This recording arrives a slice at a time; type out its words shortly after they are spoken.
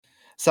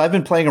So I've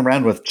been playing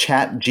around with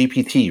Chat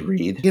GPT,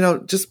 Reed.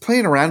 Just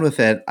playing around with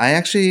it, I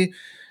actually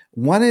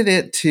wanted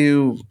it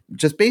to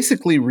just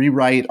basically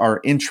rewrite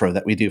our intro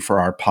that we do for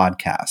our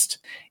podcast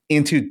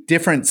into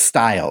different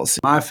styles.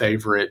 My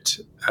favorite,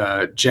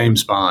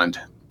 James Bond.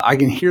 I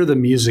can hear the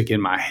music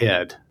in my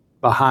head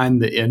behind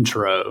the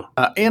intro.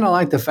 And I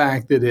like the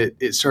fact that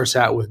it starts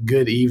out with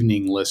good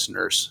evening,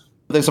 listeners.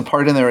 There's a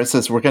part in there that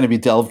says we're going to be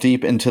delved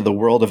deep into the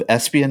world of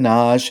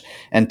espionage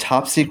and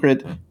top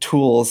secret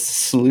tools,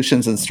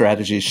 solutions, and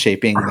strategies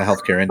shaping the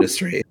healthcare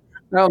industry.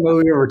 I don't know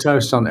if we ever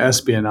touched on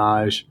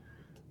espionage,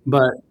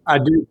 but I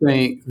do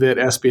think that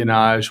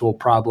espionage will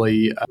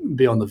probably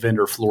be on the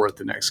vendor floor at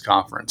the next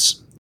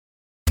conference.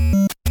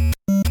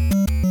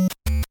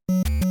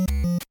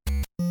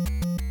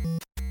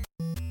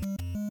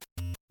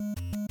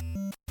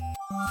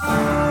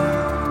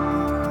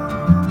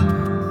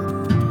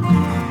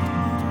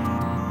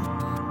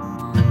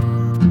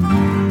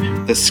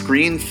 The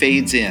screen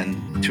fades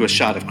in to a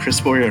shot of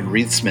Chris Boyer and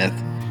Reed Smith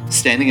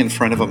standing in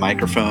front of a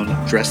microphone,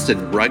 dressed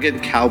in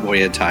rugged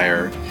cowboy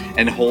attire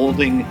and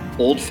holding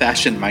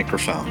old-fashioned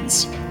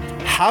microphones.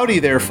 Howdy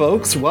there,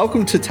 folks.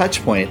 Welcome to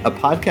Touchpoint, a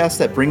podcast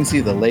that brings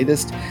you the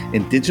latest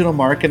in digital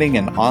marketing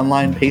and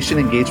online patient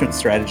engagement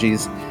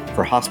strategies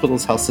for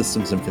hospitals, health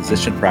systems, and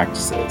physician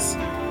practices.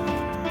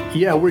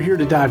 Yeah, we're here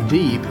to dive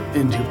deep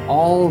into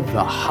all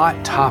the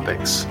hot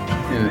topics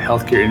in the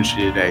healthcare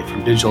industry today,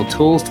 from digital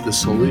tools to the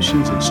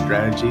solutions and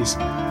strategies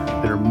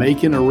that are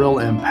making a real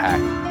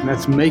impact. And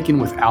that's making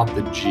without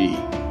the G.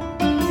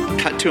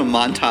 Cut to a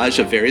montage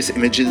of various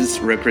images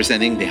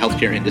representing the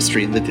healthcare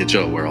industry in the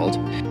digital world.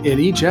 In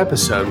each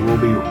episode, we'll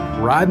be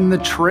riding the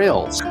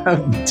trails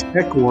of the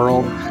tech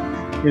world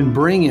and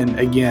bringing,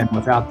 again,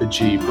 without the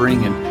G,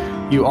 bringing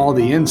you all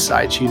the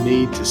insights you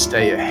need to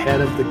stay ahead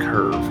of the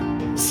curve.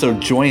 So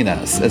join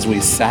us as we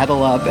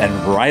saddle up and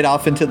ride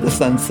off into the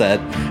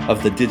sunset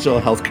of the digital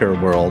healthcare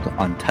world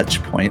on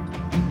Touchpoint,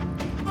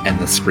 and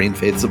the screen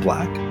fades to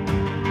black.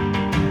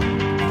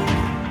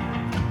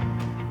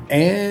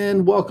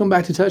 And welcome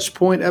back to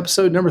Touchpoint,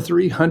 episode number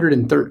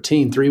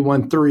 313,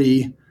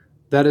 313.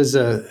 That's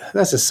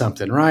a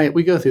something, right?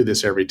 We go through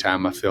this every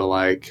time, I feel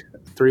like.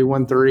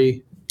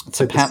 313. It's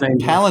a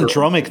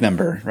palindromic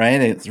number, right?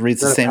 It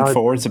reads the same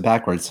forwards and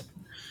backwards.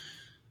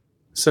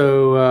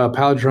 So,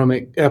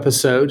 palindromic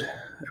episode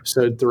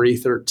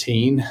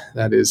 313.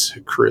 That is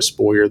Chris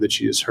Boyer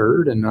that you just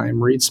heard, and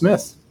I'm Reed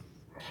Smith.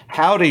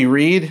 Howdy,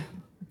 Reed.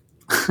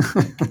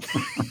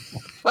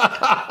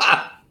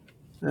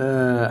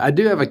 I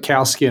do have a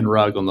cowskin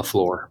rug on the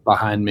floor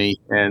behind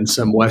me and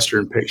some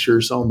Western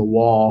pictures on the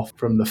wall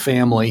from the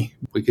family.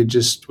 We could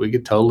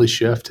totally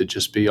shift to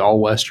just be all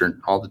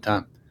Western all the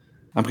time.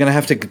 I'm going to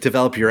have to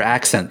develop your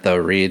accent, though,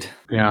 Reed.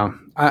 Yeah.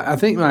 I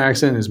think my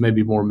accent is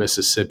maybe more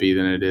Mississippi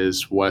than it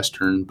is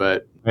Western,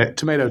 but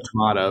tomato.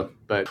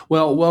 But,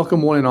 well,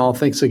 welcome one and all.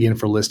 Thanks again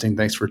for listening.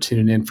 Thanks for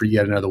tuning in for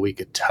yet another week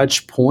at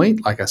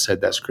Touchpoint. Like I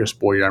said, that's Chris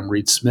Boyer. I'm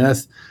Reed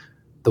Smith.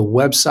 The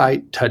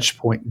website,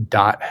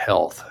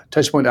 touchpoint.health.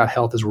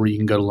 Touchpoint.health is where you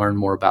can go to learn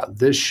more about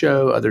this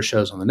show, other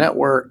shows on the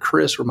network,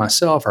 Chris or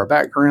myself, our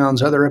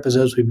backgrounds, other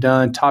episodes we've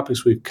done,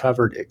 topics we've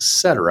covered,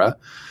 etc.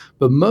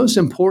 But most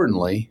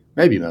importantly,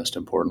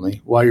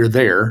 while you're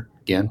there,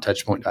 again,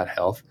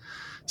 touchpoint.health,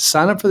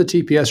 sign up for the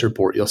TPS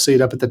report. You'll see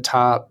it up at the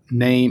top,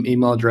 name,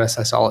 email address,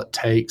 that's all it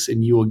takes,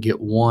 and you will get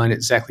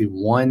exactly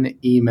one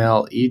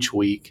email each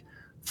week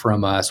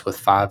from us with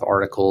 5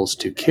 articles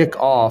to kick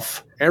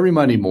off every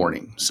Monday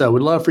morning. So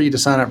we'd love for you to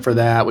sign up for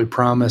that. We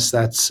promise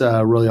that's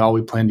really all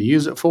we plan to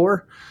use it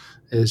for,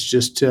 is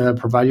just to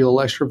provide you a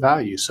little extra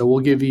value. So we'll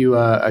give you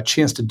a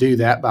chance to do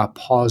that by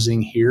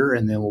pausing here,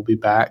 and then we'll be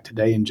back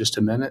today in just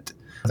a minute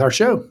with our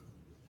show.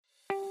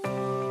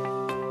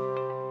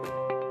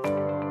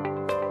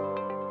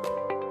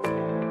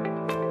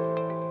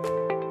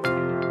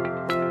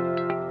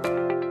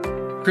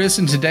 Chris,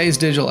 in today's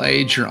digital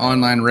age, your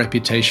online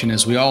reputation,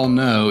 as we all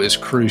know, is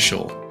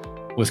crucial.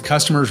 With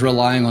customers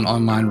relying on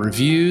online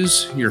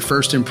reviews, your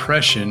first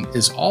impression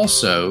is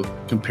also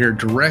compared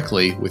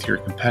directly with your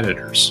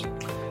competitors.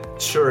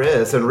 Sure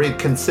is. And Reed,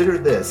 consider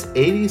this.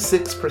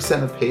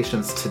 86% of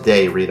patients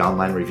today read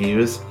online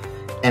reviews,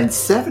 and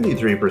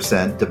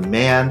 73%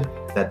 demand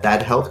that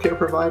healthcare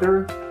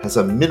provider has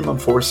a minimum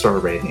 4-star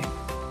rating.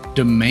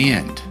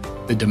 Demand.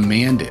 They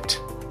demand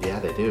it. Yeah,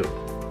 they do.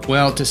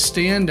 Well, to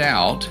stand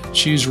out,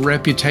 choose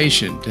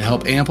reputation to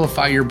help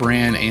amplify your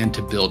brand and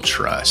to build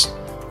trust.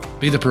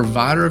 Be the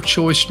provider of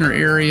choice in your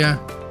area,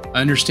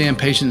 understand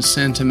patient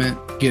sentiment,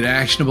 get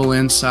actionable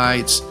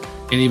insights,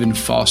 and even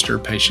foster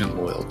patient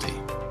loyalty.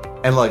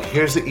 And look,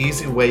 here's the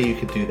easy way you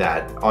could do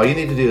that. All you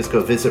need to do is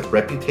go visit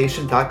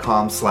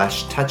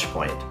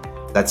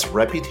reputation.com/touchpoint. That's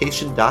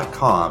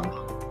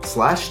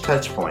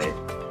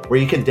reputation.com/touchpoint, where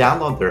you can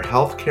download their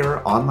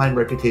healthcare online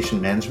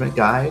reputation management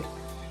guide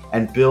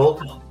and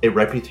build a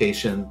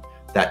reputation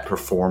that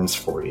performs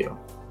for you.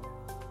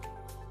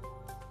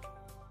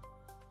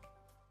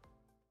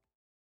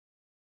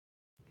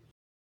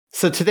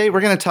 So today we're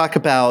going to talk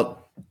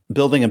about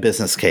building a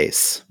business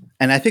case.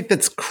 And I think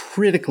that's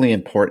critically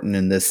important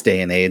in this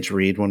day and age,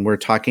 Reed, when we're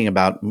talking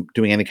about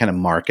doing any kind of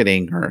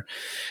marketing or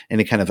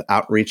any kind of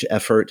outreach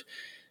effort.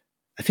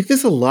 I think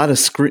there's a lot of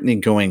scrutiny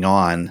going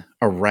on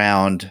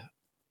around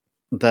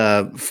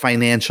the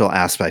financial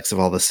aspects of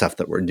all the stuff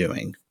that we're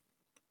doing.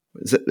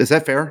 Is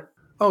that fair?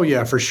 Oh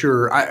yeah, for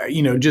sure.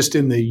 Just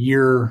in the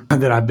year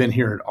that I've been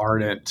here at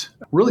Ardent,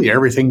 really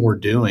everything we're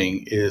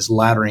doing is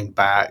laddering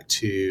back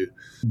to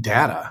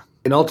data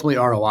and ultimately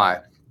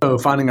ROI. So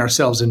finding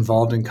ourselves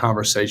involved in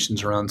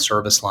conversations around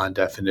service line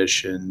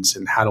definitions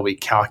and how do we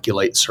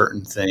calculate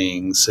certain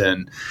things,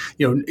 and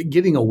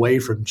getting away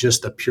from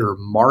just the pure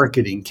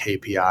marketing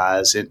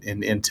KPIs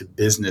and into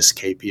business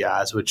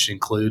KPIs, which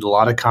include a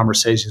lot of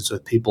conversations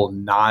with people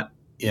not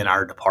in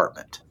our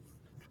department.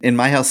 In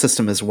my health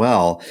system as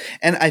well.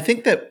 And I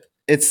think that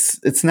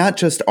it's not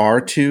just our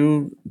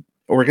two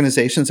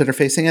organizations that are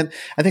facing it.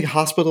 I think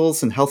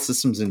hospitals and health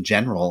systems in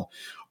general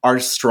are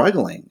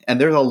struggling.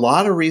 And there's a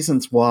lot of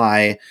reasons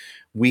why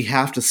we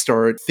have to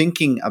start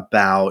thinking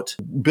about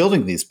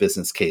building these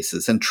business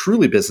cases, and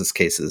truly business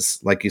cases,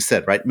 like you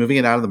said, right? Moving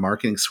it out of the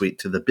marketing suite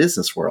to the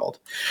business world.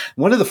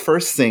 One of the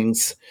first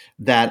things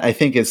that I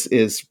think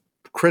is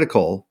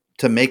critical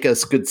to make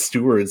us good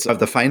stewards of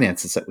the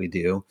finances that we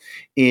do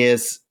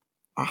is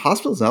our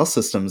hospitals and health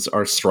systems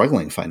are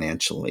struggling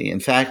financially. In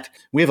fact,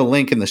 we have a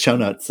link in the show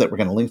notes that we're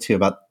going to link to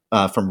about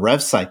from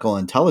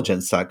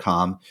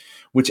RevCycleintelligence.com,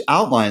 which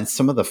outlines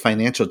some of the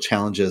financial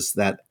challenges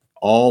that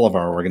all of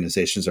our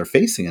organizations are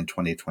facing in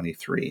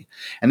 2023.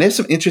 And there's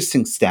some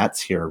interesting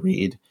stats here,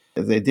 Reed.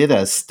 They did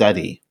a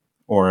study,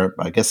 or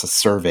I guess a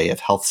survey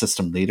of health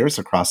system leaders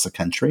across the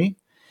country.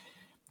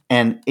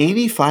 And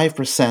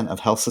 85%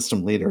 of health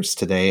system leaders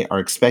today are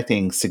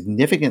expecting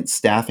significant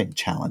staffing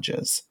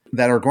challenges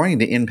that are going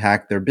to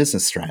impact their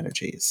business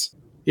strategies.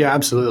 Yeah,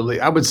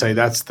 absolutely. I would say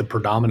that's the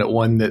predominant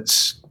one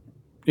that's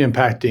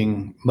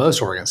impacting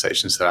most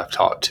organizations that I've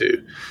talked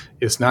to.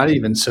 It's not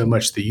even so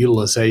much the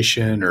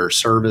utilization or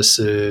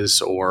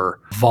services or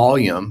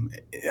volume.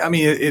 I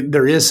mean,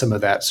 there is some of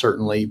that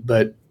certainly,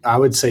 but I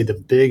would say the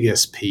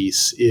biggest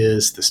piece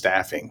is the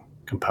staffing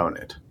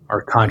component,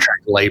 or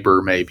contract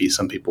labor, maybe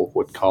some people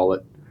would call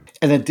it.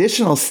 An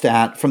additional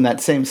stat from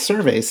that same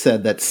survey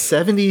said that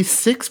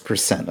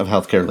 76% of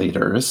healthcare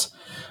leaders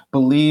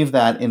believe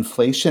that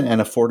inflation and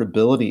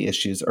affordability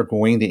issues are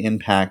going to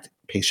impact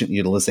patient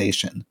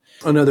utilization.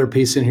 Another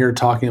piece in here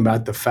talking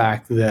about the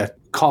fact that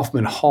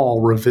Kaufman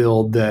Hall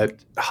revealed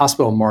that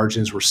hospital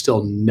margins were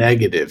still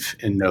negative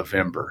in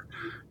November.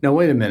 Now,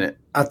 wait a minute.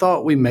 I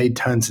thought we made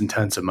tons and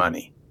tons of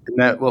money. Isn't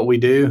that what we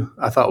do?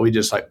 I thought we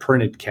just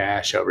printed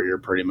cash over here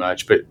pretty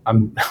much. But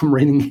I'm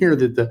reading here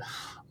that the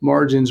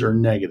margins are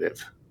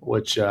negative,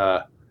 which,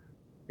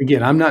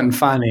 again, I'm not in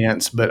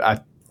finance, but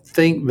I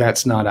think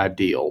that's not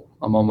ideal.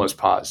 I'm almost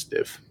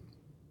positive.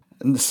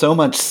 And so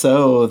much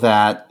so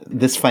that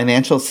this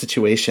financial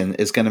situation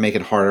is going to make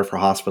it harder for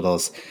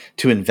hospitals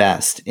to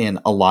invest in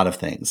a lot of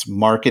things: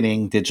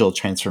 marketing, digital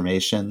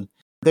transformation.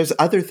 There's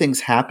other things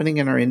happening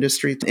in our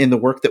industry, in the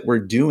work that we're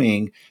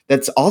doing,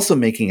 that's also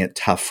making it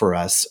tough for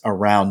us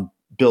around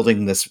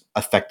building this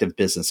effective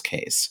business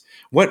case.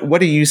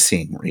 What are you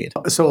seeing, Reed?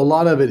 So a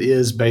lot of it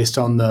is based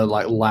on the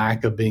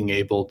lack of being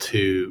able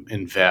to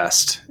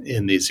invest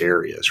in these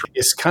areas.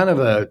 It's kind of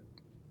a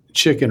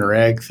chicken or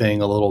egg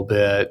thing a little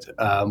bit,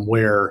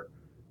 where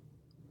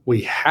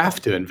we have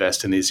to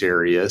invest in these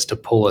areas to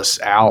pull us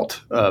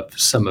out of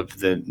some of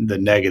the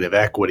negative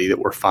equity that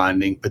we're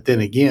finding. But then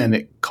again,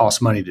 it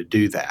costs money to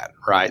do that,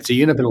 right? So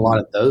you end up in a lot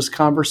of those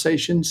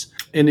conversations.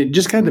 And it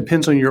just kind of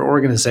depends on your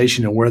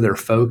organization and where their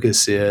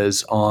focus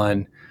is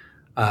on.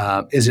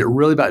 Is it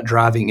really about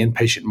driving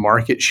inpatient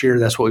market share?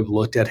 That's what we've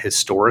looked at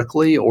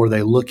historically, or are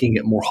they looking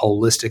at more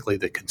holistically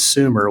the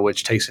consumer,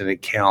 which takes into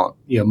account,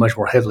 much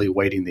more heavily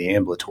weighting the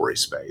ambulatory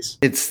space?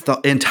 It's the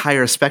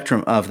entire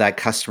spectrum of that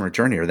customer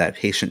journey or that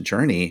patient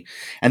journey.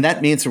 And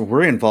that means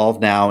we're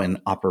involved now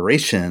in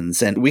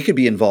operations, and we could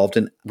be involved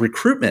in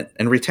recruitment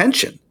and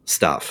retention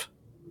stuff.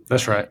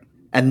 That's right.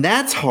 And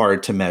that's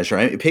hard to measure.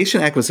 I mean,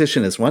 patient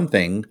acquisition is one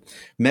thing.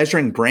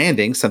 Measuring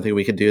branding, something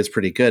we can do, is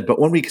pretty good. But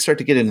when we start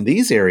to get into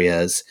these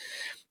areas,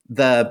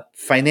 the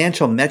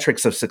financial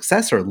metrics of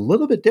success are a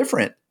little bit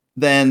different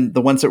than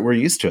the ones that we're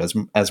used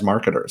to as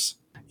marketers.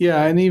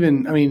 Yeah. And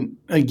even,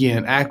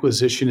 again,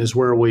 acquisition is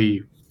where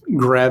we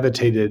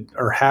gravitated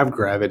or have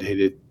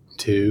gravitated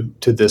to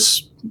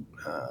this,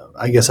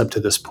 I guess, up to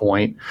this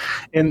point.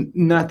 And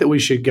not that we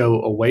should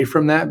go away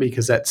from that,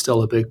 because that's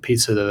still a big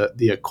piece of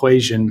the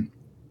equation.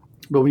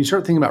 But when you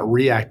start thinking about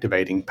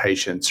reactivating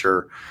patients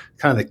or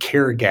kind of the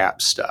care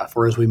gap stuff,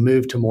 or as we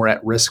move to more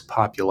at-risk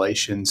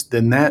populations,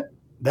 then that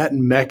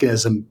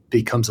mechanism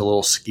becomes a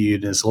little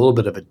skewed, and it's a little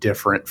bit of a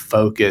different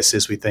focus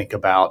as we think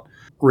about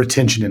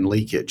retention and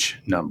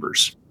leakage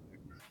numbers.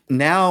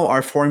 Now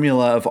our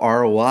formula of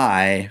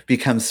ROI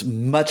becomes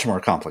much more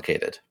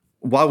complicated.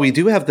 While we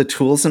do have the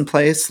tools in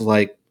place,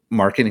 like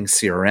marketing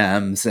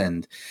CRMs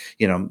and,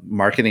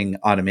 marketing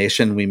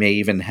automation. We may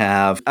even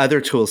have other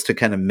tools to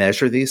kind of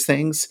measure these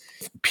things.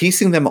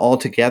 Piecing them all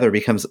together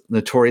becomes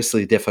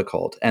notoriously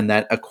difficult. And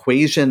that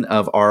equation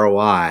of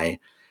ROI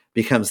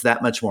becomes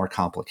that much more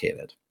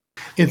complicated.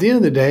 At the end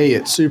of the day,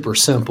 it's super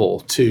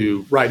simple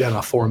to write down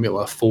a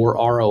formula for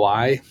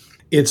ROI.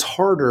 It's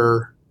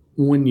harder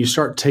when you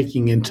start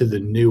taking into the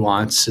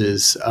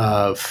nuances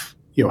of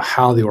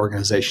how the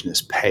organization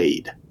is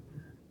paid.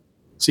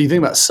 So you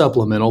think about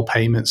supplemental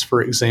payments,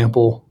 for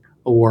example,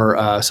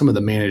 or some of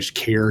the managed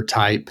care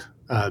type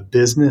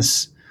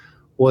business.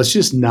 Well, it's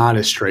just not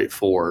as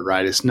straightforward,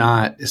 right? It's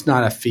not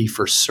a fee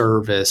for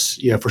service.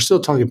 If we're still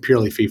talking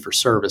purely fee for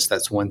service,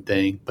 that's one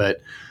thing.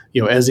 But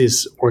as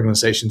these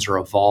organizations are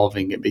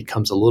evolving, it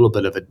becomes a little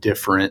bit of a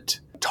different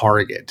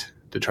target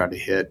to try to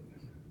hit.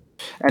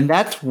 And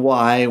that's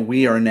why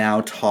we are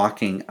now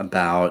talking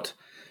about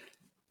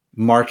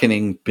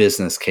marketing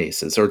business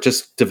cases, or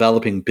just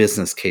developing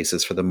business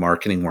cases for the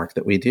marketing work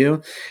that we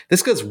do.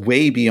 This goes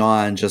way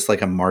beyond just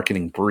like a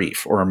marketing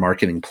brief or a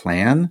marketing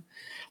plan.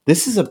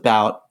 This is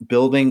about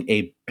building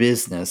a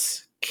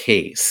business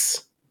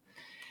case.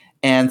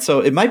 And so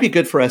it might be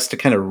good for us to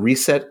kind of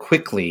reset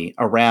quickly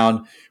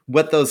around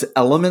what those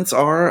elements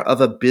are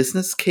of a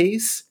business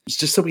case,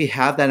 just so we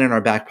have that in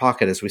our back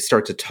pocket as we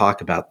start to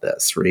talk about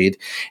this, Reed.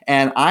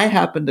 And I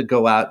happened to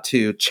go out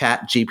to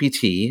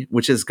ChatGPT,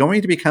 which is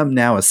going to become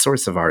now a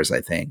source of ours,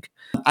 I think.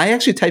 I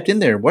actually typed in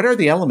there, what are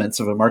the elements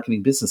of a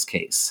marketing business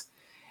case?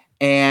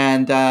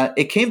 And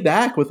it came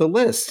back with a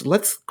list.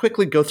 Let's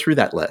quickly go through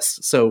that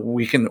list so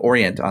we can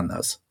orient on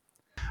those.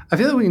 I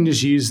feel like we can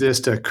just use this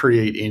to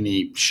create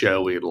any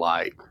show we'd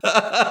like.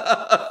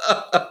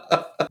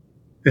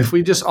 If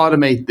we just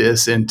automate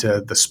this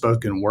into the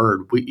spoken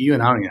word, you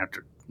and I don't even have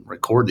to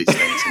record these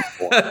things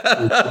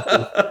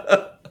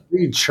anymore.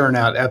 We can churn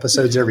out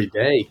episodes every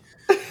day.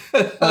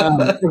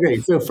 Okay,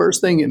 so first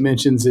thing it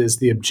mentions is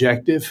the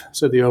objective.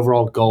 So the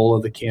overall goal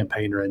of the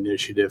campaign or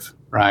initiative,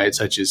 right?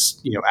 Such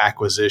as,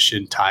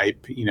 acquisition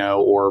type,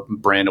 or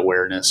brand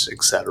awareness,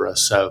 et cetera.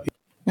 So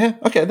yeah,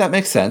 okay, that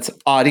makes sense.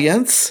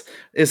 Audience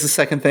is the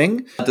second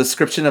thing. A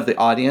description of the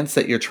audience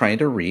that you're trying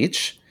to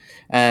reach.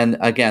 And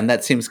again,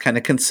 that seems kind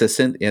of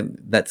consistent.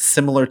 That's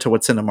similar to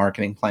what's in a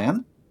marketing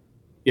plan.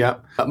 Yeah.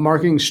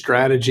 Marketing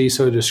strategy.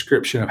 So a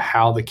description of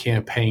how the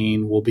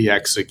campaign will be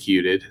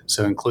executed.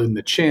 So including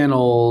the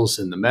channels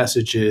and the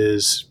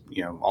messages,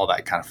 all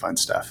that kind of fun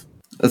stuff.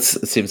 It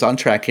seems on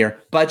track here.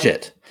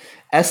 Budget.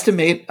 An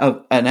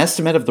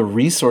estimate of the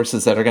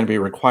resources that are going to be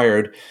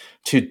required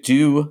to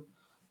do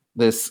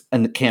this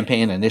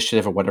campaign,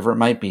 initiative, or whatever it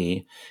might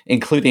be,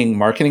 including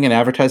marketing and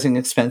advertising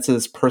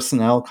expenses,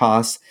 personnel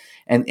costs,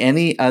 and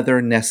any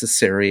other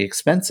necessary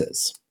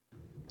expenses.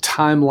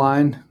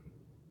 Timeline.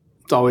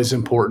 It's always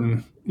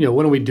important.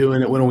 When are we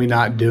doing it? When are we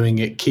not doing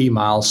it? Key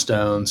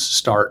milestones,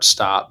 start,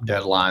 stop,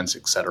 deadlines,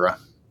 etc.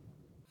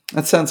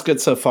 That sounds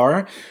good so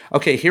far.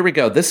 Okay, here we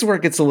go. This is where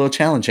it gets a little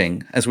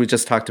challenging, as we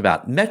just talked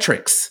about.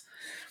 Metrics.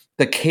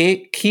 The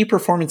key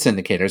performance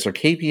indicators, or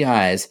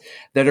KPIs,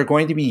 that are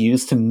going to be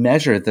used to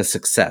measure the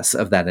success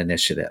of that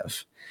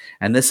initiative.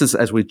 And this is,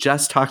 as we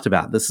just talked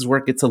about, this is where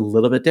it gets a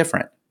little bit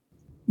different.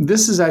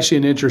 This is actually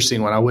an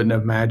interesting one. I wouldn't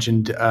have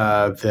imagined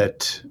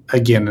that,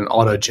 again, an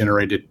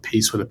auto-generated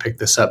piece would have picked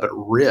this up at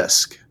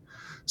risk.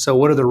 So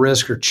what are the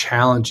risks or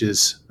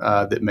challenges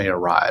that may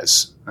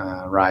arise,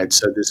 right?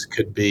 So this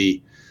could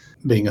be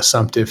being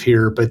assumptive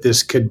here, but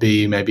this could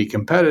be maybe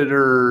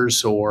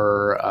competitors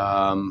or,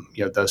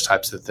 those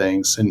types of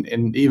things.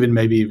 And even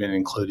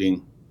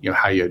including,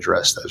 how you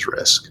address those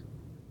risks.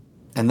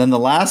 And then the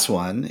last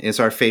one is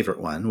our favorite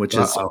one, which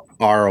is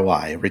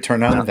ROI,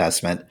 return on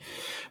investment.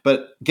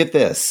 But get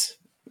this,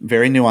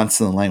 very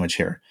nuanced in the language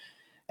here.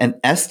 An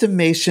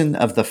estimation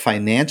of the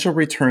financial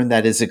return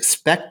that is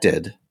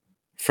expected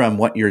from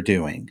what you're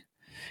doing,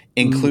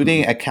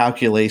 including a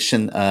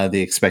calculation of the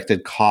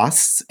expected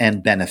costs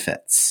and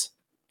benefits.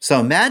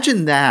 So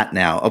imagine that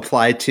now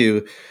applied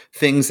to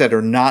things that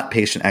are not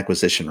patient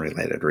acquisition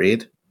related,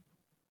 Reed.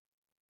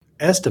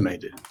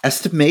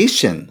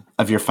 Estimation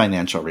of your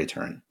financial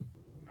return.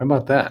 How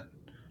about that?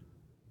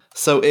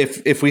 So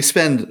if we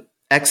spend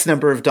X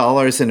number of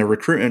dollars in a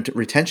recruitment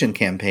retention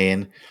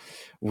campaign,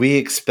 we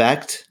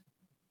expect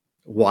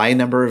Y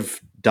number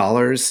of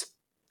dollars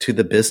to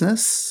the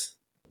business.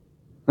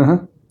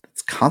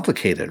 It's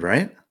complicated,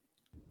 right?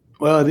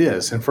 Well, it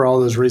is. And for all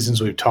those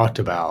reasons we've talked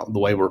about, the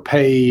way we're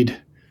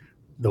paid,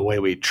 the way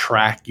we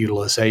track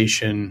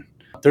utilization,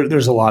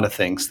 there's a lot of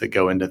things that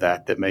go into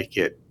that make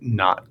it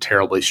not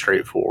terribly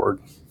straightforward.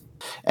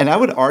 And I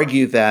would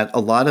argue that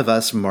a lot of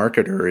us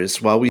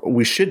marketers, while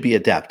we should be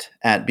adept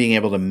at being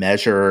able to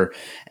measure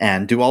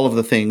and do all of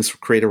the things,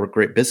 create a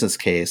great business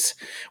case,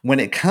 when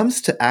it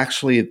comes to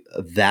actually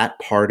that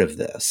part of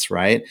this,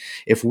 right?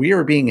 If we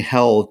are being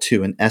held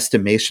to an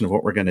estimation of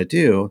what we're going to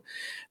do,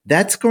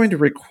 that's going to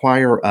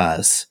require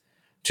us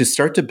to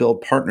start to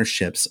build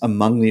partnerships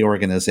among the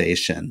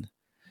organization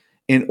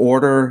in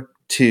order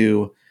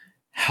to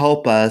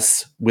help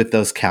us with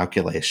those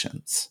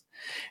calculations.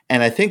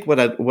 And I think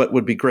what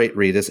would be great,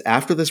 Reed, is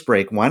after this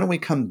break, why don't we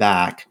come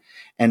back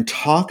and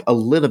talk a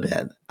little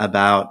bit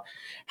about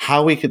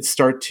how we could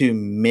start to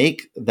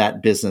make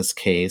that business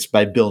case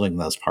by building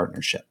those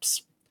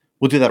partnerships.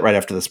 We'll do that right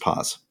after this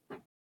pause.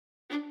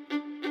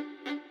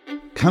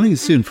 Coming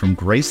soon from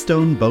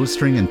Greystone,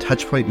 Bowstring, and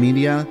Touchpoint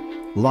Media,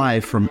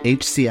 live from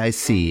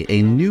HCIC,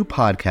 a new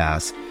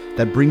podcast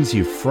that brings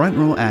you front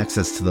row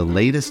access to the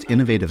latest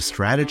innovative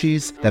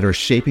strategies that are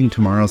shaping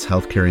tomorrow's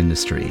healthcare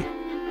industry.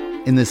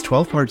 In this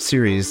 12-part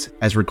series,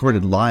 as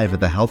recorded live at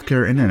the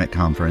Healthcare Internet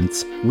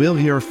Conference, we'll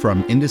hear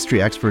from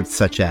industry experts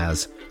such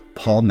as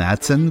Paul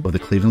Madsen of the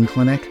Cleveland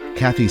Clinic,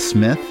 Kathy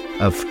Smith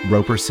of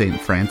Roper St.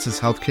 Francis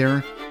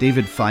Healthcare,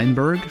 David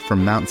Feinberg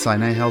from Mount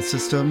Sinai Health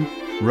System,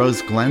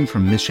 Rose Glenn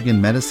from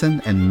Michigan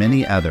Medicine, and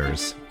many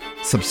others.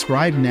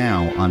 Subscribe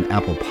now on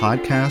Apple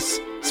Podcasts,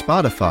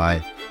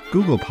 Spotify,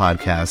 Google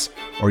Podcasts,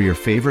 or your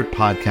favorite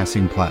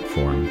podcasting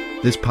platform.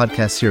 This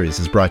podcast series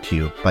is brought to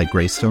you by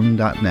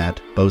Greystone.net,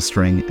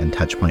 Bowstring, and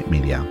Touchpoint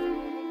Media.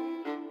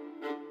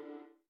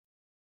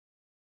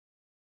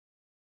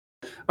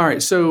 All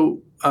right.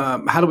 So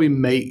how do we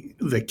make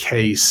the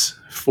case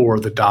for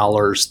the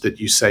dollars that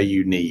you say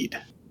you need?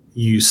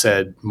 You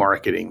said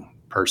marketing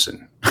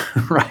person,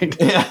 right?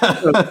 Yeah.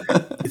 So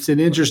it's an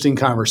interesting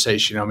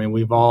conversation. I mean,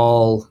 we've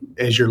all,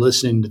 as you're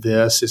listening to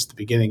this, it's the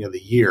beginning of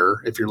the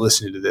year. If you're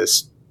listening to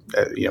this,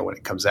 when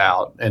it comes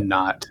out and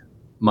not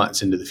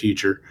months into the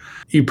future,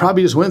 you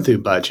probably just went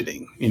through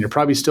budgeting and you're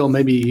probably still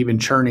maybe even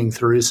churning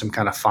through some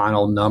kind of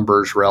final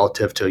numbers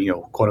relative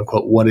to, quote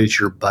unquote, what is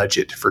your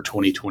budget for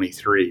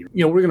 2023?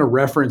 We're going to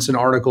reference an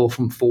article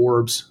from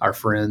Forbes, our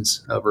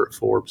friends over at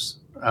Forbes,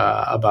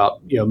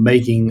 about,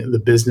 making the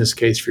business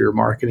case for your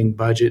marketing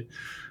budget,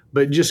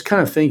 but just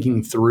kind of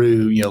thinking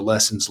through,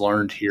 lessons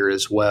learned here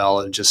as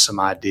well. And just some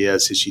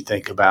ideas as you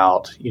think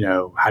about,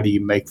 how do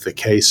you make the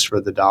case for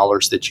the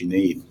dollars that you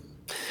need?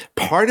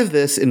 Part of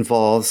this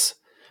involves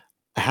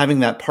having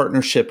that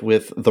partnership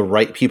with the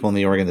right people in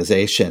the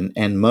organization.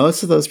 And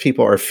most of those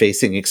people are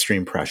facing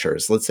extreme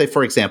pressures. Let's say,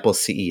 for example,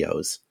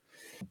 CEOs.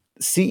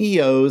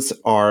 CEOs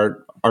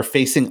are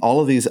facing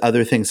all of these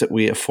other things that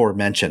we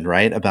aforementioned,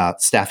 right?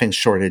 About staffing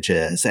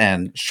shortages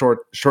and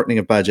shortening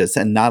of budgets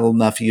and not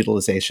enough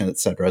utilization, et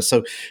cetera.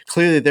 So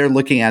clearly they're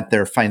looking at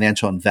their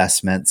financial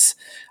investments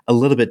a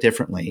little bit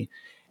differently.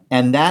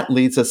 And that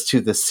leads us to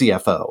the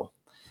CFO.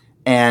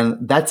 And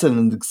that's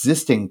an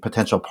existing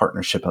potential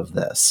partnership of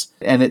this.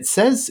 And it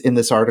says in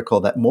this article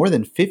that more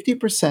than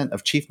 50%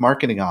 of chief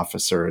marketing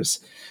officers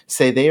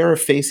say they are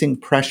facing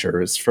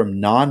pressures from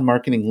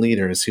non-marketing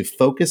leaders who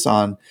focus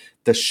on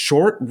the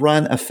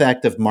short-run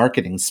effect of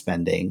marketing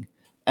spending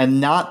and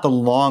not the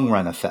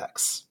long-run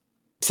effects.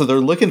 So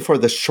they're looking for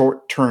the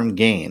short-term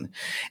gain.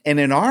 And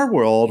in our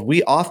world,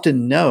 we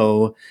often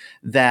know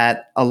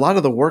that a lot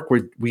of the work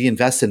we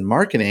invest in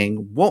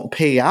marketing won't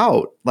pay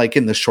out like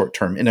in the short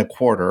term, in a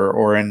quarter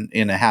or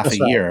in a half a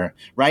year,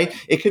 right?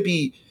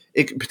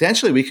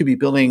 Potentially we could be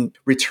building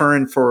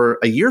return for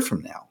a year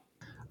from now.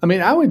 I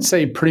mean, I would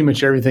say pretty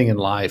much everything in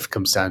life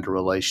comes down to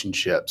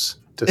relationships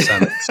to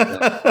some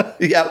extent.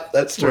 Yeah,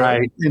 that's true.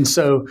 Right. And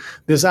so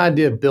this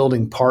idea of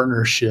building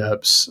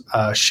partnerships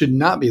should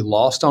not be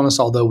lost on us,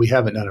 although we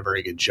haven't done a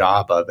very good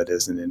job of it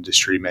as an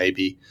industry,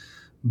 maybe.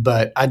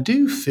 But I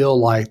do feel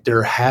like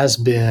there has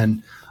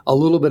been a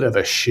little bit of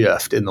a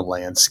shift in the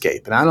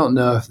landscape. And I don't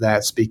know if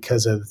that's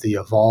because of the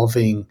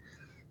evolving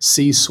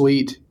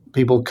C-suite.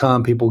 People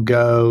come, people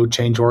go,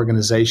 change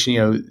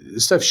organization,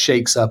 stuff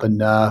shakes up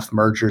enough,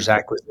 mergers,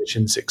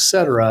 acquisitions, et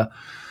cetera.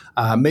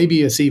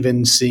 Maybe it's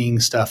even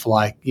seeing stuff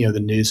like, the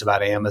news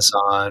about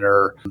Amazon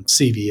or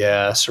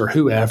CVS or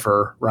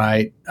whoever,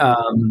 right?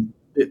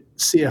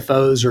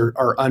 CFOs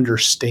are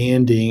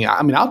understanding.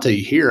 I mean, I'll tell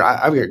you here,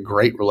 I've got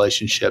great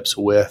relationships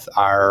with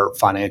our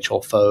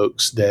financial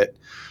folks that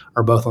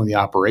are both on the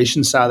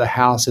operations side of the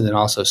house and then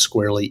also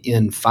squarely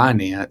in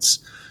finance.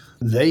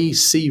 They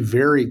see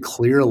very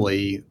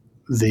clearly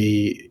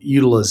the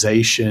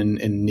utilization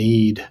and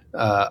need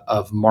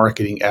of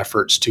marketing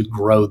efforts to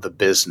grow the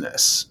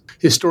business.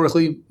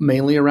 Historically,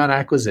 mainly around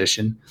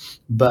acquisition,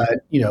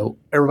 but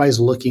everybody's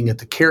looking at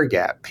the care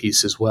gap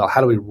piece as well.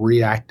 How do we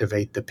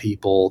reactivate the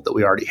people that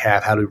we already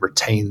have? How do we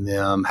retain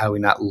them? How do we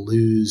not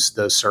lose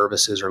those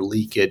services or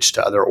leakage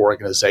to other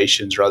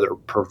organizations or other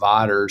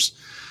providers?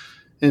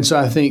 And so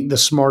I think the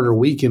smarter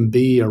we can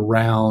be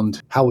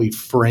around how we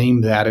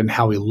frame that and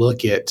how we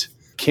look at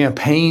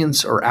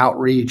campaigns or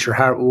outreach or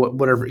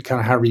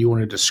however you want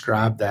to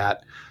describe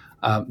that.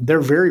 They're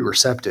very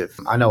receptive.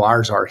 I know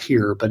ours are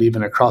here, but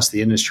even across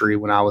the industry,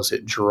 when I was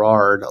at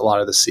Gerard, a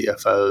lot of the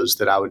CFOs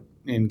that I would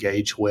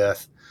engage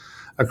with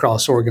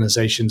across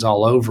organizations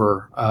all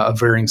over of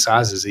varying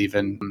sizes,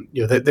 even,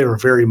 they were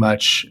very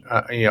much,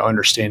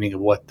 understanding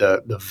of what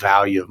the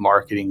value of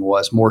marketing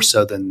was, more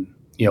so than,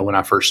 when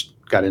I first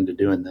got into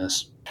doing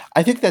this.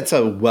 I think that's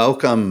a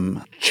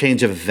welcome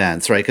change of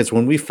events, right? Because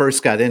when we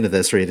first got into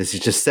this, Reed, as you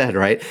just said,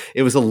 right,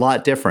 it was a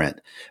lot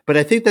different. But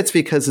I think that's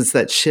because it's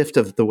that shift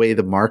of the way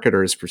the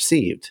marketer is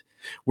perceived.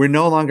 we're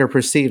no longer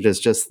perceived as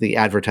just the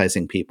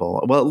advertising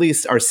people. Well, at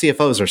least our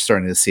CFOs are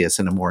starting to see us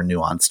in a more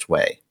nuanced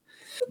way.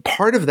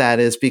 Part of that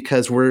is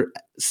because we're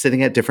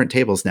sitting at different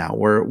tables now.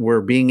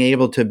 We're being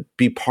able to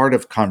be part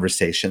of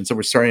conversations, so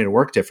we're starting to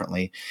work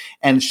differently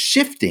and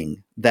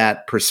shifting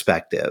that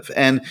perspective.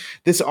 And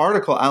this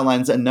article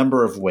outlines a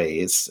number of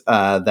ways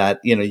that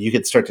you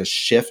could start to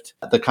shift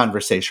the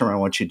conversation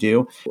around what you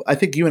do. I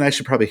think you and I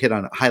should probably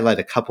highlight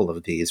a couple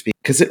of these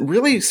because it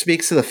really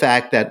speaks to the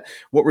fact that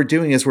what we're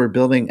doing is we're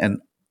building an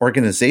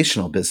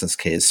organizational business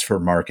case for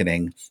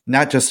marketing,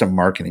 not just a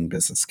marketing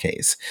business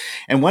case.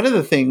 And one of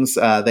the things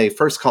they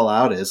first call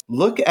out is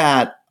look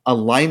at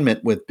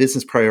alignment with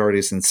business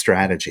priorities and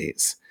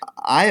strategies.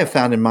 I have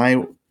found in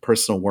my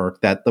personal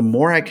work that the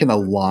more I can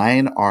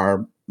align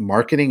our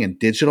marketing and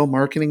digital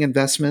marketing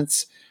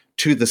investments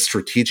to the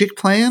strategic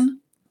plan,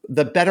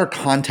 the better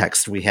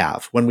context we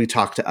have when we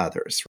talk to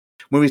others.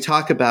 When we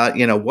talk about,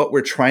 what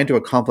we're trying to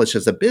accomplish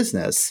as a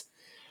business,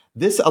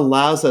 this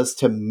allows us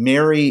to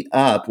marry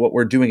up what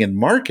we're doing in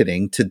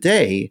marketing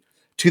today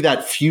to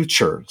that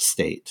future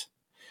state.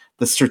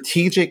 The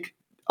strategic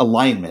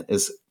alignment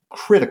is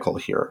critical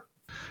here.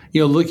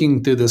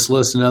 Looking through this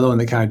list, another one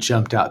that kind of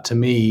jumped out to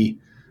me,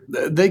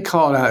 they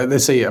call it out, they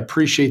say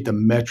appreciate the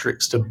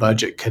metrics to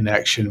budget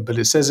connection, but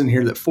it says in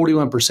here that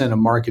 41% of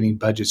marketing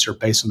budgets are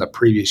based on the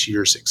previous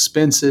year's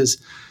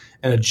expenses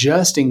and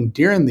adjusting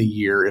during the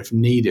year if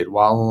needed,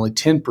 while only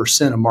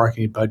 10% of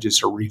marketing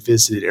budgets are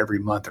revisited every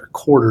month or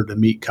quarter to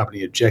meet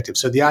company objectives.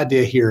 So the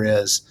idea here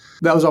is,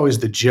 that was always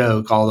the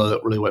joke, although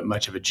it really wasn't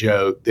much of a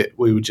joke, that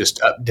we would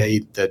just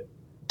update the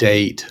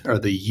date or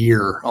the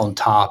year on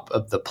top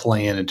of the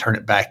plan and turn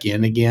it back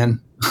in again.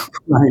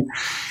 Right.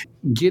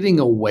 Getting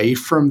away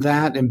from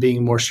that and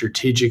being more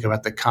strategic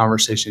about the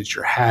conversations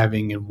you're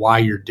having and why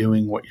you're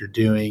doing what you're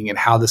doing and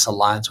how this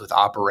aligns with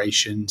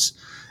operations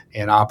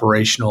and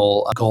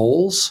operational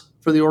goals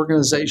for the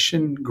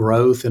organization,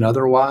 growth and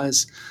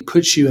otherwise,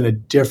 puts you in a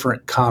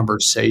different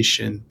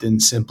conversation than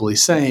simply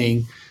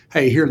saying,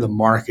 hey, here are the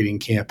marketing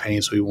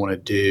campaigns we want to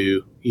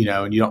do,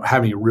 and you don't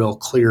have any real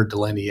clear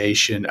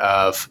delineation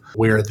of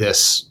where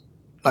this,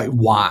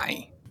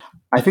 why.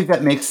 I think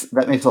that makes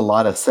a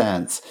lot of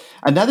sense.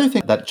 Another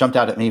thing that jumped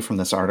out at me from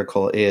this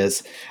article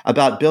is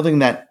about building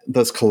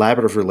those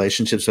collaborative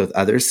relationships with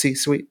other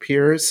C-suite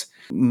peers.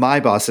 My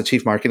boss, the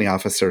chief marketing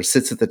officer,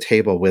 sits at the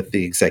table with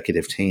the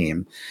executive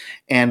team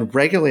and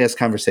regularly has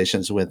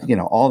conversations with,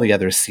 all the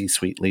other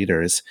C-suite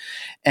leaders.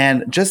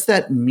 And just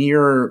that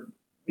mere,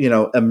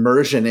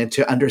 immersion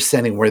into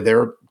understanding where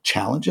their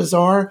challenges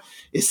are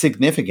is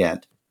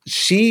significant.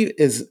 She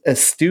is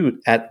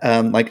astute at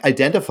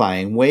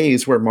identifying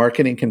ways where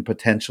marketing can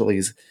potentially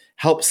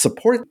help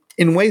support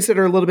in ways that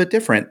are a little bit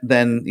different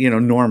than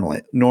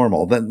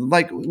normal. Then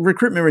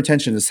recruitment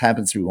retention just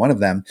happens to be one of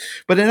them,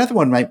 but another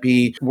one might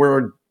be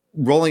we're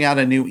rolling out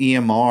a new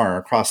EMR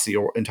across the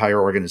entire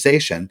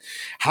organization.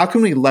 How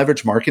can we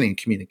leverage marketing and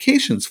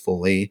communications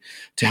fully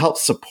to help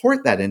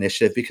support that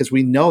initiative? Because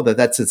we know that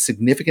that's a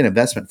significant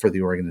investment for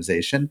the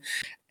organization.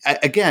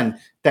 Again,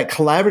 that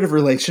collaborative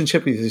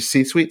relationship with your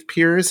C-suite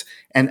peers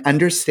and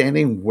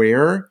understanding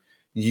where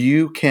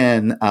you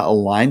can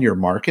align your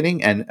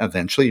marketing and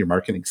eventually your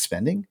marketing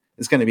spending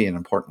is going to be an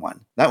important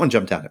one. That one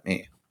jumped out at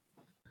me.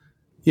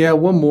 Yeah,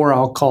 one more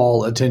I'll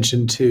call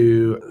attention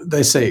to.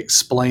 They say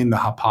explain the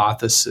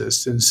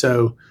hypothesis. And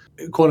so,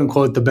 quote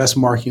unquote, the best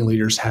marketing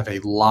leaders have a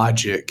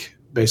logic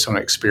based on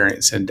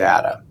experience and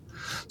data.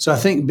 So I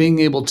think being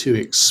able to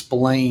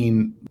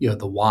explain,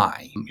 the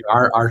why.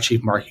 Our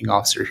chief marketing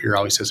officer here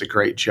always does a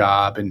great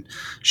job, and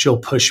she'll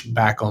push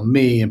back on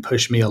me and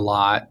push me a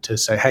lot to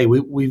say, hey,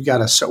 we've got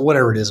to start,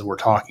 whatever it is that we're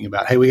talking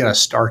about. Hey, we got to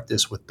start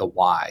this with the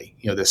why,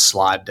 this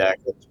slide deck,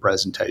 this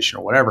presentation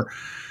or whatever.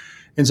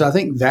 And so I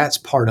think that's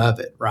part of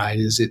it, right?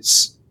 Is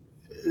it's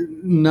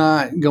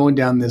not going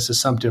down this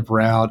assumptive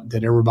route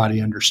that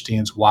everybody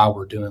understands why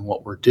we're doing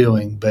what we're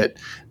doing, but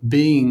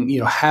being,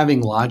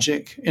 having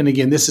logic. And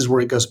again, this is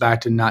where it goes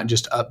back to not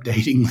just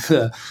updating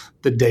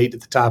the date at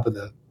the top of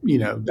the,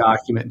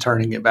 document and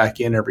turning it back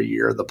in every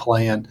year, the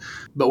plan.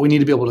 But we need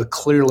to be able to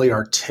clearly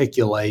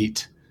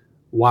articulate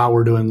why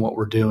we're doing what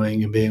we're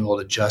doing and being able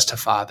to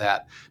justify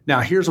that.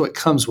 Now, here's what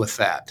comes with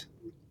that.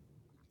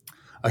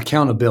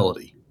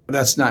 Accountability.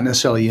 That's not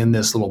necessarily in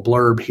this little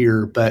blurb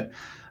here, but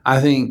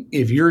I think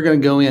if you're going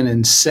to go in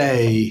and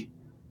say,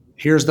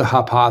 here's the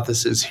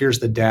hypothesis, here's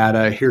the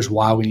data, here's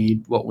why we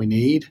need what we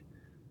need,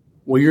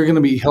 well, you're going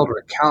to be held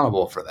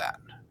accountable for that.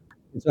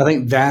 So I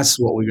think that's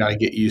what we got to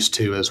get used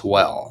to as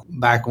well.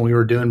 Back when we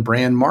were doing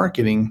brand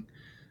marketing,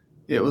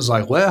 it was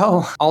like,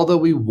 well, although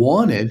we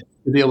wanted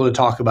to be able to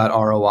talk about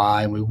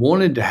ROI and we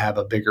wanted to have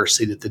a bigger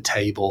seat at the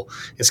table,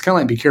 it's kind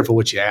of like be careful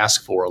what you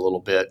ask for a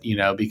little bit,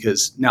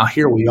 because now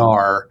here we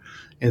are.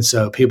 And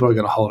so people are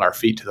going to hold our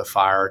feet to the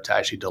fire to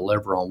actually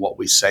deliver on what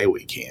we say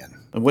we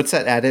can. And what's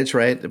that adage,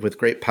 right? With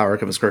great power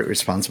comes great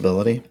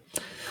responsibility.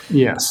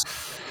 Yes.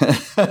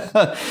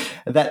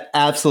 That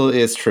absolutely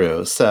is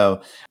true.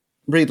 So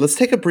Reed, let's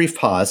take a brief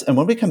pause. And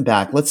when we come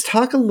back, let's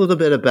talk a little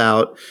bit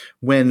about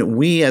when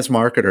we as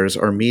marketers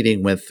are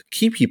meeting with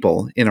key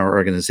people in our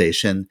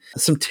organization,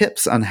 some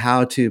tips on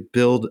how to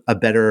build a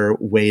better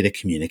way to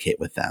communicate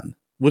with them.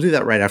 We'll do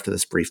that right after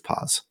this brief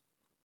pause.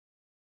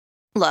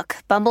 Look,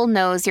 Bumble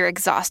knows you're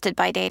exhausted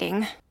by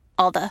dating.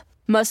 All the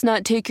must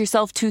not take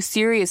yourself too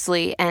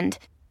seriously and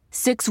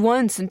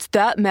 6'1" since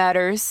that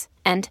matters.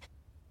 And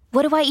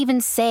what do I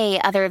even say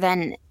other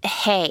than,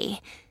 hey?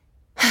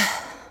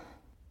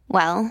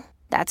 Well,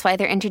 that's why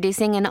they're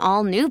introducing an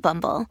all-new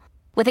Bumble,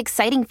 with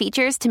exciting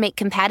features to make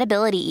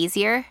compatibility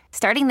easier,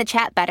 starting the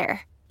chat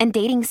better, and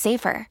dating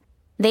safer.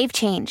 They've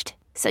changed,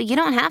 so you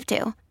don't have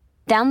to.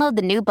 Download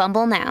the new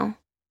Bumble now.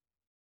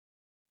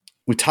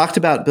 We talked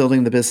about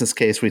building the business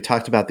case. We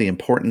talked about the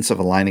importance of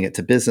aligning it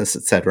to business,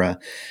 et cetera.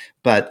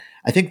 But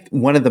I think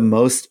one of the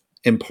most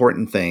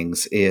important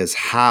things is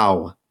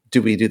how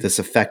do we do this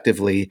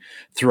effectively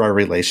through our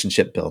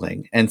relationship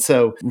building? And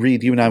so,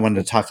 Reed, you and I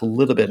wanted to talk a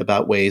little bit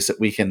about ways that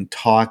we can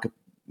talk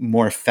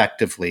more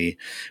effectively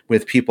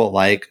with people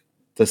like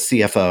the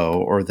CFO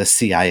or the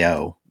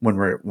CIO when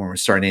we're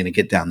starting to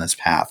get down this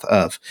path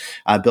of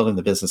building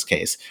the business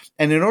case.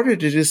 And in order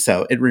to do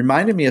so, it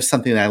reminded me of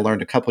something that I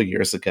learned a couple of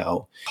years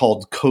ago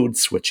called code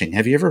switching.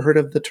 Have you ever heard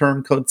of the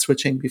term code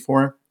switching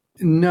before?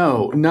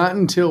 No, not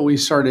until we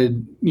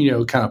started,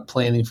 kind of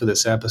planning for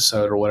this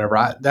episode or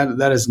whatever.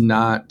 That is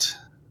not,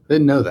 I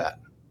didn't know that,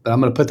 but I'm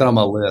going to put that on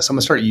my list. I'm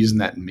going to start using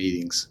that in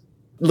meetings.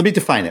 Let me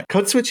define it.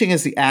 Code switching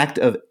is the act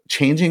of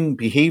changing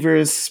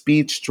behaviors,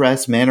 speech,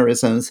 dress,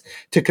 mannerisms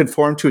to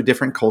conform to a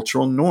different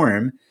cultural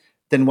norm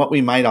than what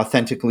we might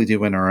authentically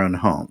do in our own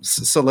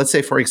homes. So let's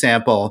say, for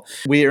example,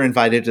 we are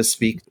invited to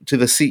speak to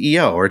the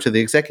CEO or to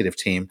the executive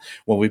team.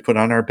 Well, we put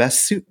on our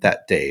best suit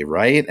that day,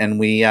 right? And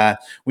we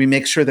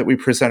make sure that we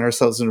present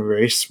ourselves in a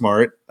very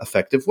smart,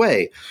 effective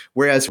way.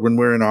 Whereas when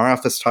we're in our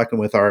office talking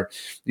with our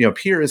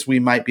peers, we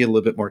might be a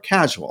little bit more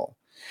casual.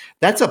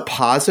 That's a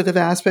positive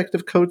aspect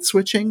of code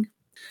switching,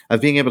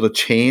 of being able to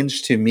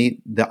change to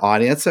meet the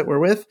audience that we're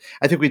with.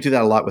 I think we do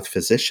that a lot with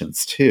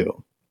physicians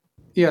too.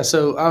 Yeah,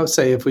 so I would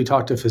say if we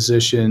talk to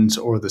physicians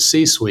or the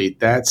C-suite,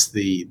 that's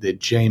the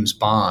James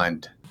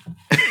Bond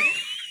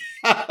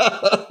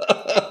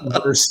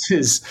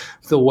versus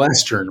the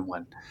Western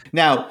one.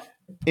 Now,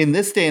 in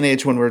this day and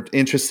age, when we're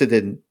interested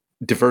in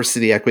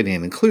diversity, equity,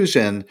 and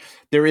inclusion,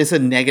 there is a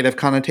negative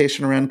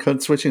connotation around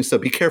code switching. So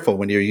be careful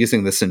when you're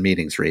using this in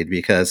meetings, Reed,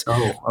 because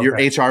your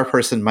HR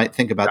person might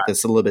think about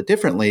this a little bit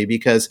differently,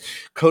 because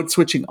code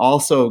switching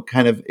also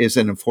kind of is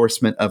an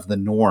enforcement of the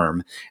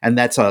norm. And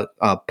that's a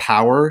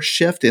power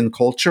shift in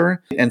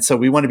culture. And so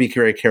we want to be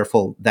very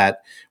careful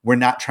that we're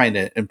not trying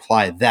to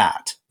imply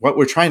that. What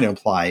we're trying to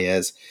imply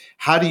is,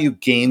 how do you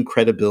gain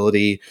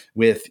credibility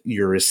with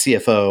your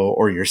CFO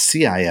or your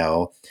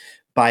CIO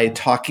by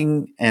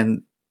talking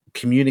and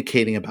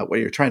communicating about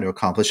what you're trying to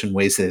accomplish in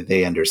ways that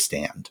they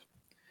understand?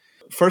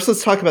 First,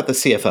 let's talk about the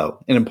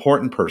CFO, an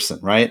important person,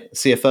 right?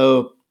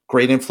 CFO,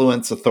 great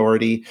influence,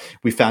 authority.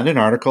 We found an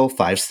article,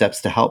 5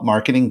 Steps to Help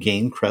Marketing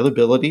Gain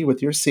Credibility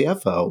with Your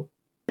CFO.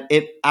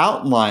 It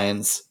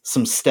outlines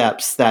some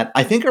steps that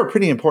I think are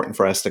pretty important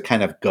for us to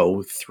kind of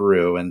go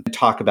through and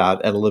talk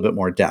about at a little bit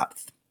more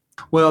depth.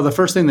 Well, the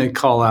first thing they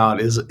call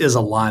out is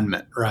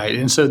alignment, right?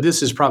 And so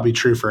this is probably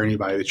true for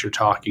anybody that you're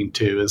talking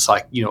to. It's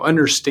like,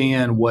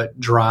 understand what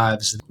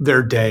drives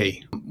their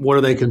day. What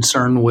are they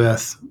concerned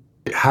with?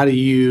 How do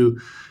you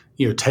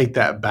take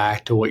that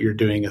back to what you're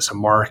doing as a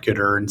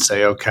marketer and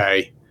say,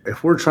 okay,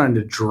 if we're trying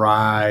to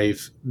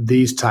drive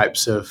these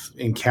types of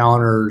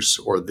encounters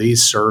or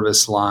these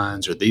service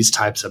lines or these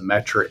types of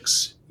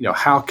metrics,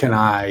 how can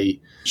I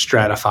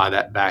stratify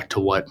that back to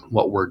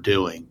what we're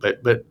doing,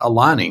 but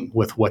aligning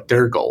with what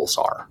their goals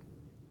are,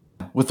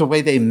 with the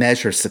way they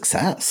measure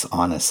success,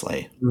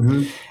 honestly.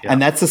 Mm-hmm. Yeah.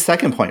 And that's the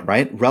second point,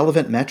 right?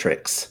 Relevant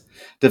metrics.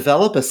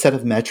 Develop a set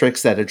of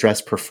metrics that address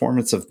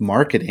performance of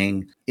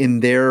marketing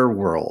in their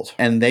world.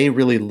 And they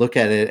really look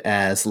at it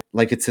as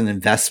like it's an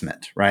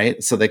investment,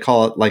 right? So they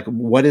call it like,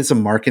 what is a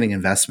marketing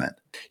investment?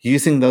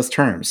 Using those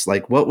terms,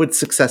 like what would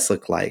success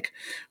look like?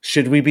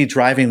 Should we be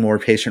driving more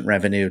patient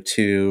revenue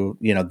to,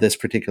 this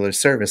particular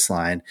service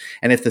line?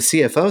 And if the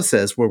CFO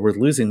says, well, we're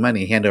losing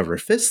money hand over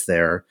fist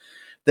there,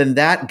 then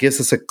that gives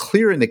us a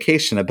clear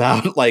indication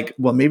about like,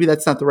 well, maybe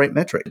that's not the right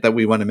metric that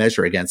we want to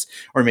measure against,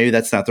 or maybe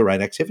that's not the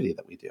right activity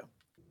that we do.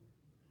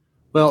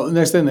 Well, the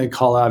next thing they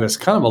call out is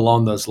kind of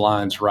along those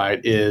lines, right,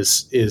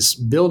 is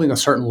building a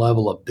certain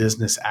level of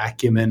business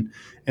acumen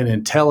and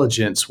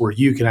intelligence where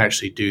you can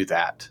actually do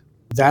that.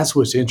 That's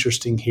what's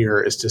interesting here,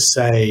 is to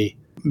say,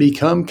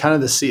 become kind of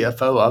the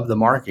CFO of the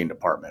marketing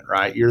department,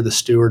 right? You're the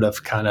steward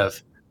of kind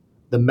of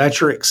the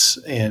metrics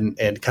and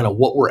kind of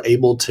what we're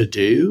able to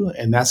do.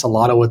 And that's a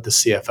lot of what the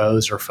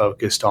CFOs are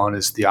focused on,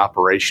 is the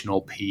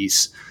operational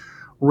piece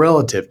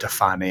relative to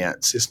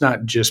finance. It's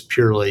not just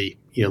purely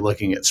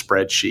looking at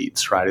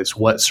spreadsheets, right? It's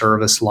what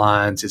service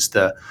lines, it's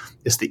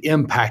the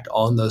impact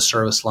on those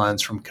service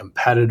lines from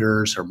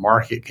competitors or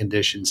market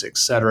conditions, et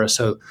cetera.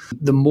 So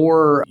the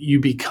more you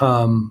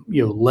become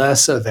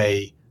less of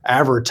a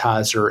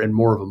advertiser and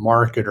more of a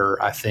marketer,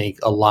 I think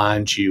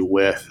aligns you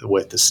with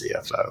the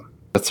CFO.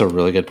 That's a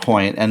really good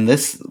point. And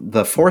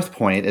the fourth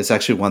point is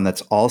actually one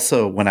that's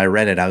also, when I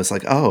read it, I was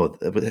like, oh,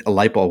 a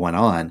light bulb went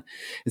on.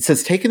 It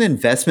says, take an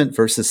investment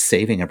versus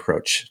saving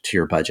approach to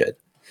your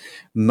budget.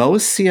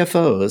 Most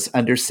CFOs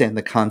understand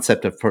the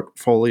concept of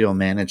portfolio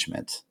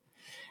management.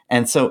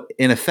 And so,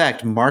 in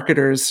effect,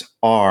 marketers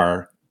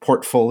are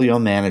portfolio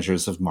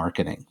managers of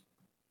marketing.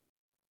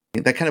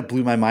 That kind of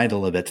blew my mind a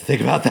little bit to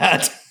think about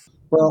that.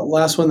 Well,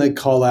 last one they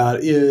call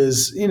out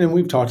is,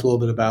 we've talked a little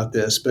bit about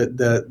this, but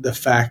the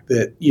fact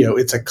that,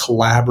 it's a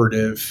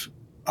collaborative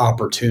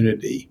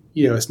opportunity.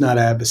 It's not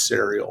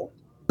adversarial.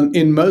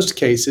 In most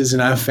cases,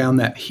 and I've found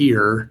that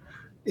here,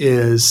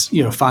 is,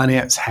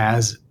 finance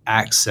has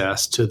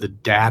access to the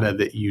data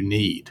that you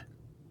need,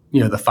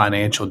 the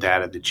financial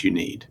data that you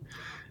need.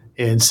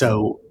 And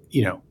so,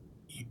 you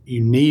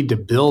need to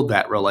build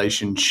that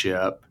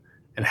relationship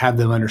and have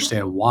them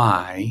understand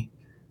why,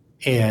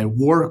 and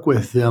work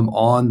with them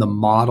on the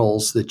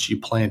models that you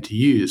plan to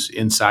use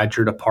inside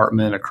your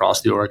department,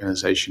 across the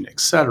organization, et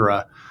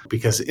cetera.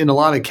 Because in a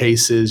lot of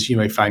cases, you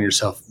may find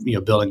yourself,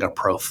 building a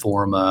pro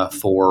forma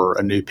for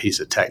a new piece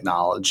of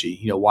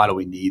technology. Why do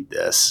we need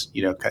this?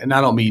 And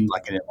I don't mean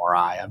like an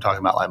MRI. I'm talking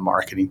about like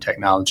marketing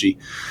technology.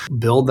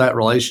 Build that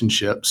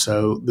relationship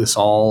so this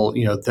all,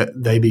 that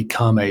they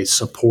become a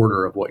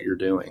supporter of what you're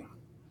doing.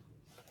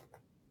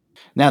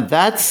 Now,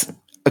 that's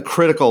a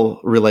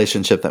critical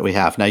relationship that we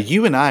have. Now,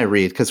 you and I,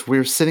 Reed, because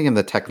we're sitting in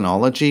the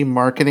technology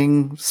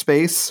marketing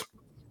space,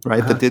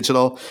 right? The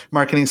digital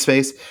marketing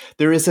space.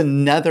 There is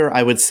another,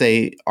 I would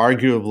say,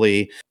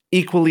 arguably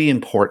equally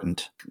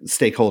important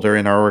stakeholder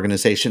in our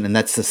organization, and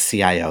that's the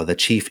CIO, the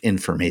Chief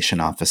Information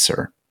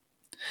Officer.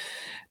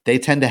 They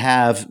tend to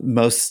have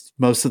most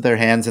of their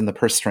hands in the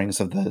purse strings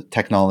of the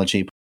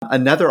technology.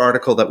 Another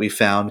article that we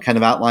found kind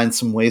of outlines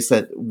some ways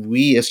that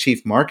we as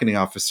chief marketing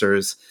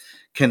officers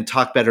can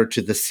talk better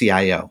to the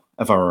CIO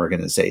of our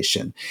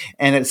organization.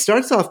 And it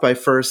starts off by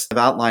first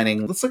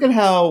outlining, let's look at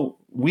how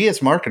we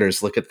as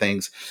marketers look at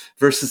things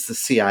versus the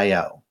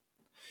CIO.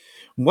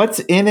 What's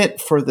in it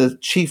for the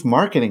chief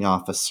marketing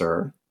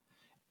officer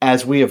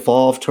as we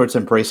evolve towards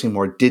embracing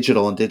more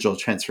digital and digital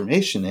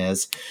transformation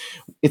is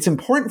it's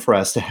important for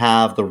us to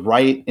have the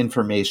right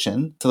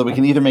information so that we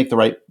can either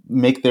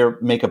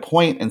make a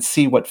point and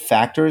see what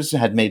factors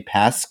had made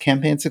past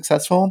campaigns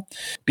successful,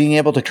 being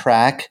able to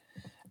track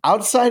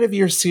outside of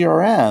your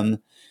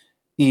CRM,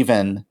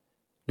 even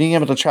being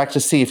able to track to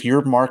see if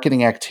your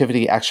marketing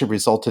activity actually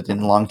resulted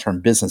in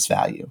long-term business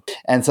value.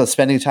 And so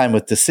spending time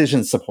with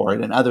decision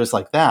support and others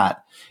like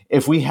that,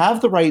 if we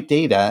have the right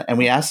data and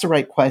we ask the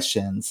right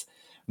questions,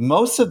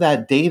 most of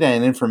that data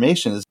and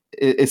information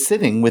is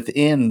sitting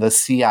within the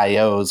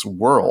CIO's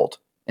world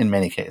in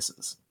many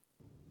cases.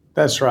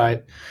 That's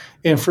right.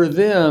 And for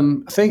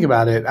them, think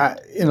about it.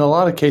 In a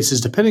lot of cases,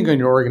 depending on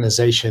your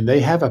organization, they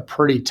have a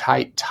pretty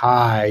tight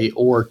tie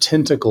or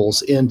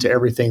tentacles into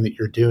everything that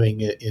you're doing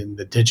in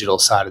the digital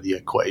side of the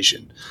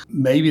equation.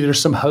 Maybe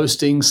there's some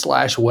hosting /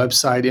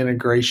 website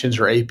integrations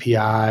or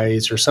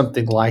APIs or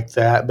something like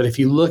that. But if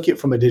you look at it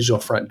from a digital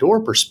front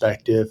door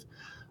perspective,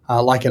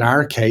 like in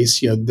our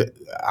case,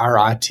 our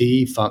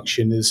IT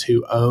function is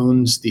who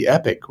owns the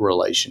Epic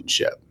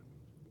relationship.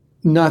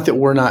 Not that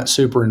we're not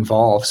super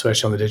involved,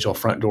 especially on the digital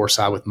front door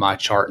side with my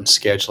chart and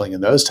scheduling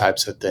and those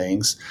types of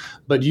things.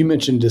 But you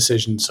mentioned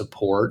decision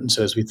support. And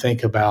so as we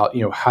think about,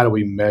 how do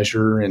we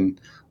measure and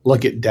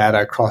look at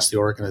data across the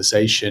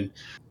organization,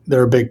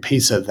 they're a big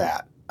piece of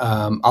that.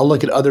 I'll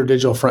look at other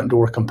digital front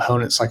door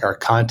components like our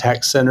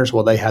contact centers.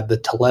 Well, they have the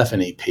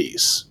telephony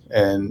piece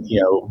and,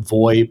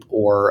 VoIP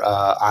or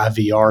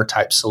IVR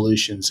type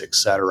solutions, et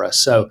cetera.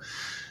 So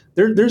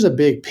there's a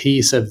big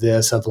piece of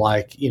this of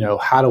like,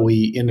 how do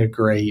we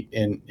integrate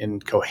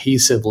and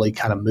cohesively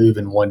kind of move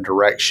in one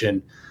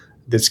direction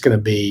that's going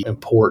to be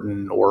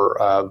important or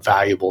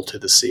valuable to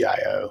the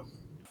CIO.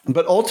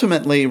 But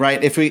ultimately,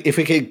 right, if we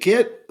could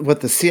get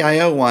what the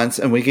CIO wants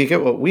and we could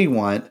get what we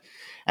want,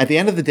 at the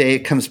end of the day, it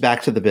comes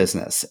back to the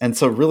business. And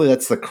so really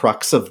that's the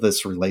crux of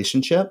this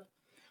relationship.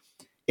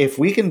 If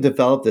we can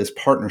develop this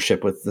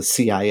partnership with the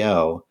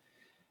CIO,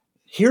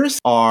 here's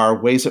our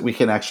ways that we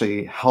can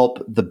actually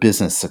help the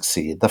business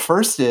succeed. The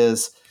first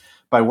is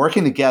by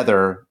working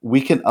together,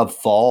 we can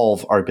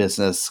evolve our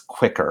business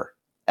quicker.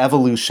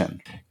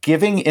 Evolution.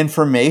 Giving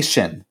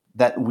information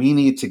that we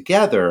need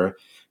together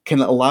can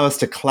allow us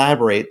to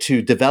collaborate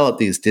to develop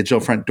these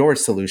digital front door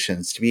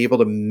solutions, to be able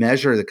to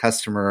measure the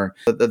customer,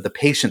 the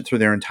patient through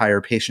their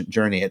entire patient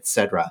journey, et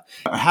cetera.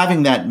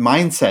 Having that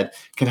mindset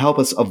can help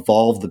us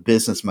evolve the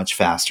business much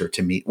faster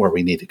to meet where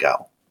we need to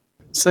go.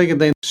 Second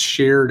thing,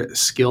 shared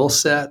skill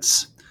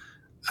sets.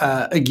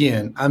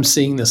 Again, I'm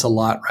seeing this a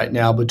lot right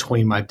now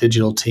between my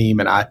digital team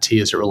and IT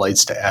as it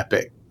relates to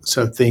Epic.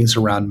 So things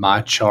around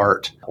my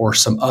chart or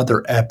some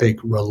other Epic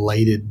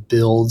related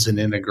builds and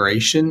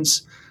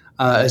integrations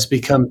has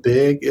become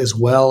big, as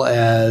well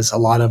as a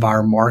lot of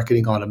our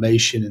marketing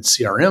automation and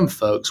CRM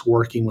folks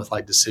working with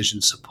like decision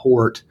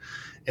support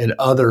and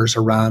others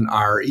around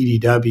our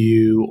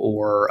EDW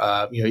or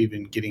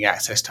even getting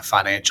access to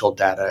financial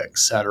data, et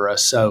cetera.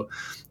 So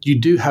you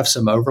do have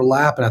some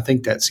overlap, and I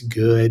think that's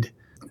good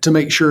to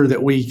make sure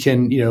that we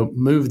can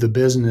move the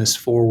business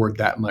forward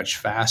that much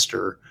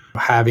faster.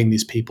 Having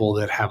these people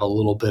that have a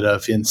little bit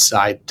of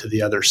insight to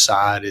the other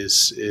side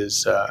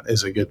is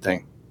a good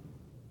thing.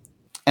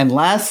 And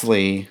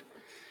lastly,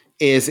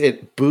 is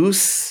it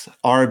boosts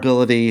our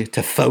ability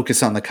to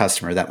focus on the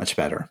customer that much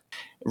better.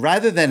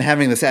 Rather than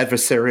having this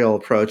adversarial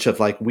approach of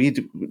like, we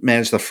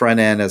manage the front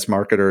end as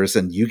marketers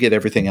and you get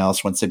everything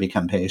else once they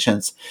become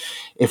patients.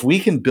 If we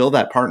can build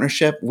that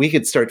partnership, we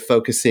could start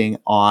focusing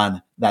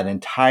on that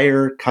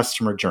entire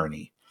customer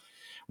journey.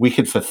 We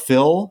could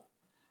fulfill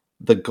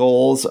the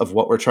goals of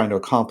what we're trying to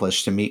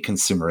accomplish to meet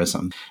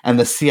consumerism. And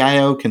the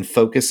CIO can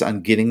focus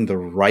on getting the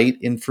right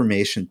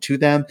information to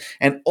them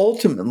and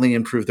ultimately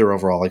improve their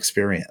overall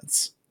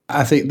experience.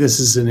 I think this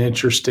is an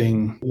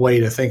interesting way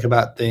to think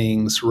about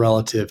things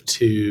relative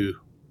to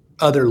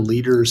other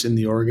leaders in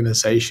the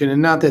organization.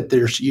 And not that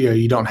there's,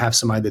 you don't have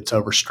somebody that's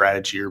over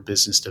strategy or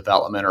business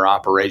development or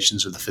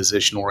operations or the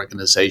physician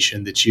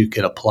organization that you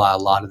could apply a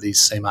lot of these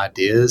same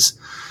ideas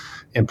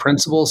and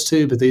principles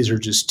to, but these are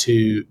just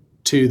two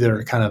that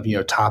are kind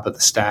of, top of the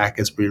stack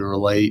as we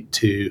relate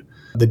to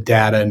the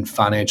data and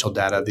financial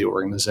data of the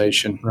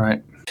organization,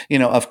 right?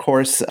 Of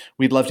course,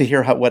 we'd love to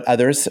hear what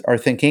others are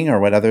thinking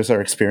or what others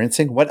are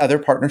experiencing, what other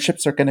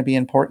partnerships are going to be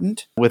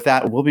important. With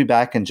that, we'll be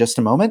back in just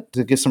a moment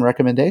to give some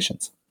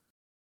recommendations.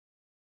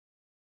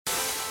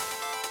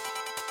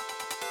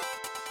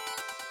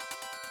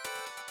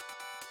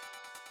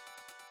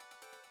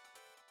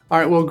 All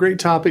right. Well, great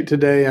topic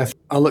today.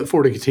 I look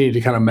forward to continue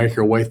to kind of make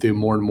our way through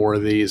more and more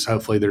of these.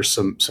 Hopefully there's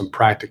some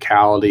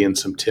practicality and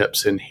some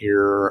tips in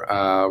here,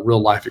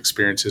 real life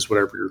experiences,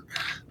 whatever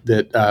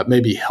that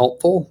may be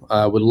helpful.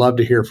 Would love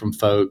to hear from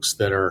folks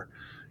that are,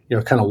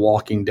 kind of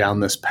walking down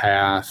this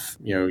path.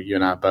 You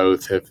and I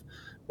both have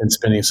been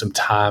spending some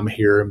time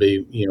here and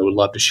would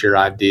love to share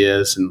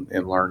ideas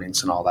and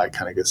learnings and all that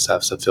kind of good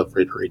stuff. So feel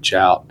free to reach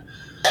out.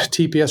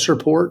 TPS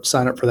report,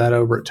 sign up for that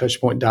over at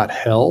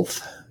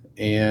touchpoint.health.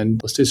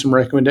 And let's do some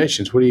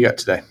recommendations. What do you got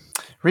today?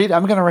 Reed,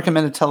 I'm going to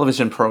recommend a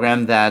television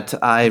program that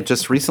I've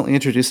just recently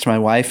introduced to my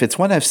wife. It's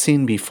one I've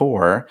seen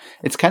before.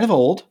 It's kind of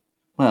old.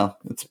 Well,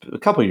 it's a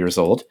couple years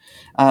old.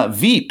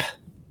 Veep.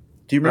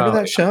 Do you remember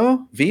that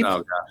show? Veep? Oh,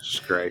 gosh, it's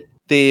great.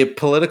 The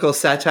political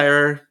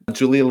satire.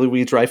 Julia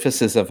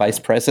Louis-Dreyfus is a vice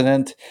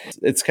president.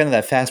 It's kind of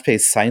that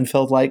fast-paced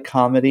Seinfeld-like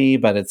comedy,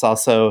 but it's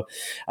also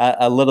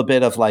a little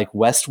bit of like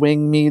West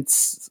Wing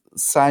meets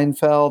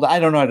Seinfeld. I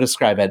don't know how to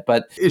describe it,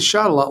 but it's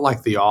shot a lot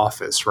like The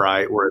Office,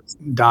 right? Where it's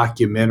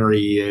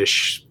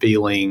documentary-ish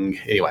feeling.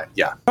 Anyway,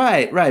 yeah.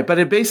 Right. But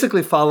it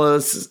basically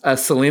follows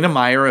Selena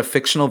Meyer, a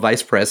fictional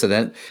vice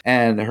president,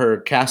 and her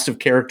cast of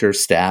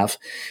characters staff,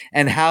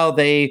 and how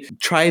they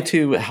try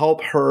to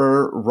help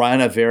her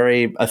run a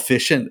very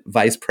efficient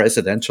vice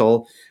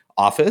presidential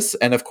office.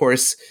 And of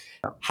course,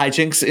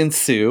 hijinks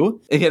ensue,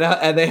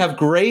 and they have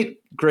great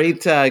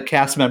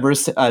cast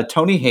members.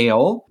 Tony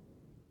Hale.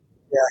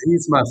 Yeah,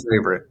 he's my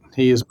favorite.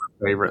 He is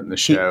my favorite in the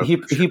show.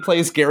 He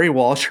plays Gary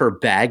Walsh, her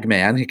bag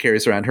man. He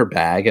carries around her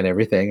bag and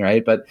everything,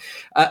 right? But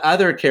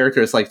other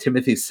characters like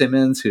Timothy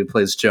Simmons, who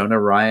plays Jonah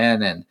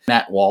Ryan, and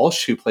Matt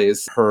Walsh, who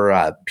plays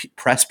her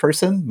press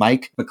person,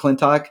 Mike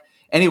McClintock.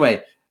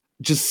 Anyway,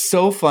 just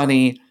so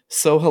funny,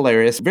 so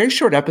hilarious. Very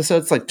short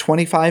episodes, like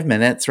 25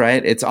 minutes,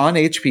 right? It's on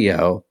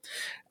HBO.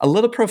 A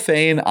little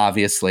profane,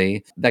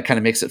 obviously. That kind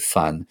of makes it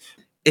fun.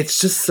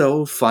 It's just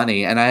so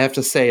funny. And I have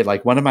to say,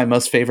 like, one of my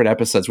most favorite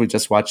episodes we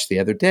just watched the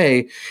other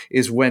day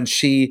is when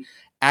she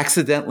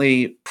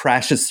accidentally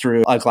crashes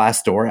through a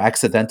glass door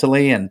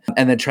accidentally and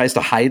then tries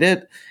to hide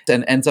it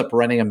and ends up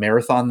running a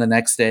marathon the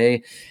next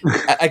day.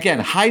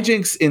 Again,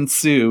 hijinks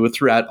ensue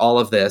throughout all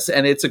of this.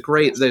 And it's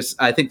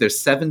I think there's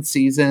 7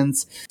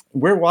 seasons.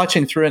 We're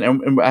watching through it,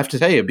 and I have to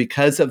tell you,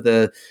 because of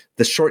the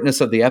shortness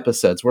of the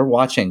episodes, we're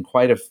watching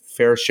quite a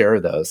fair share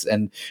of those.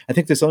 And I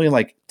think there's only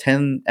like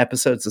 10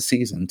 episodes a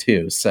season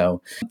too.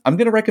 So I'm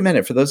going to recommend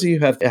it. For those of you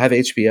who have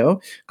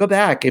HBO, go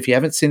back. If you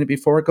haven't seen it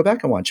before, go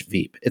back and watch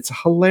Veep. It's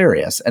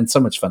hilarious and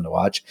so much fun to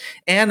watch.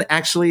 And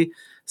actually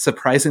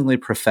surprisingly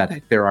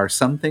prophetic. There are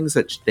some things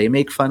that they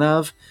make fun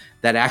of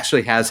that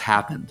actually has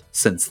happened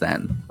since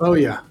then. Oh,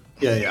 yeah.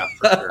 Yeah,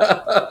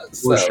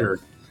 for sure.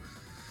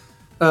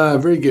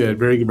 Very good.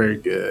 Very, very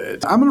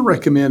good. I'm going to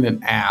recommend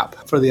an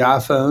app for the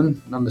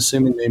iPhone. I'm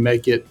assuming they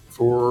make it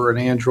for an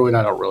Android.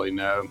 I don't really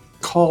know.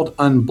 Called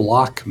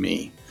Unblock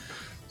Me.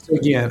 So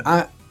again,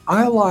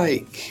 I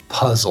like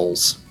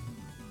puzzles,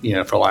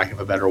 for lack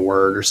of a better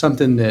word, or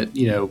something that,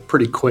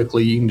 pretty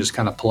quickly you can just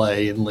kind of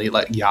play and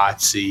like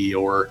Yahtzee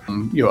or,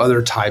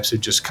 other types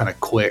of just kind of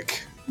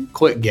quick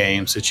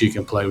games that you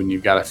can play when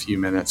you've got a few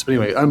minutes. But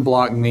anyway,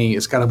 Unblock Me,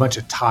 it's got a bunch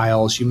of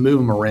tiles. You move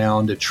them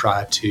around to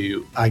try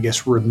to, I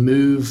guess,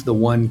 remove the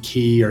one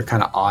key or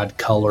kind of odd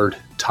colored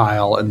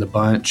tile in the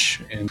bunch.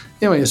 And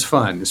anyway, it's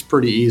fun. It's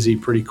pretty easy,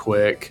 pretty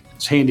quick.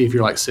 It's handy if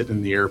you're like sitting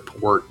in the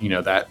airport,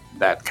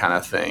 that kind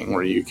of thing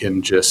where you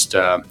can just,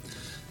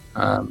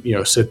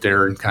 sit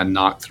there and kind of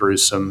knock through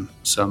some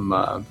fun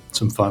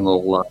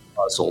little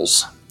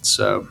puzzles.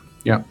 So,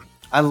 yeah.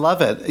 I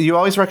love it. You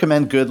always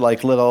recommend good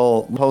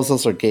little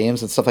puzzles or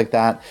games and stuff like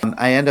that.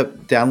 I end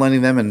up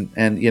downloading them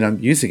and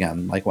using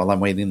them while I'm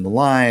waiting in the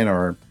line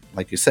or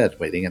like you said,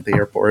 waiting at the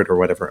airport or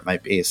whatever it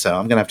might be. So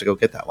I'm going to have to go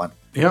get that one.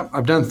 Yep.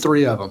 I've done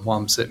 3 of them while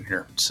I'm sitting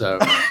here. So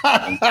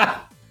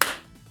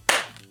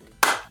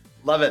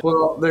love it.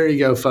 Well, there you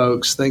go,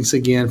 folks. Thanks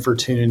again for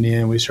tuning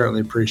in. We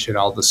certainly appreciate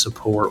all the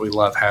support. We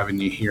love having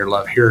you here.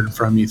 Love hearing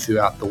from you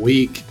throughout the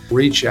week.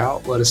 Reach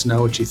out. Let us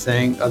know what you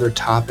think. Other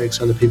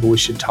topics, other people we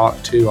should talk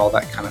to, all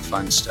that kind of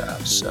fun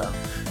stuff. So,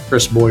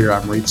 Chris Boyer,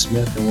 I'm Reed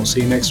Smith, and we'll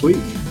see you next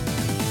week.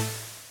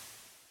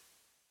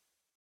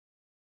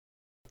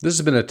 This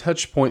has been a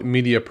Touchpoint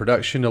Media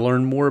production. To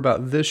learn more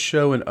about this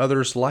show and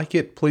others like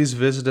it, please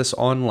visit us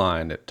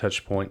online at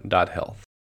touchpoint.health.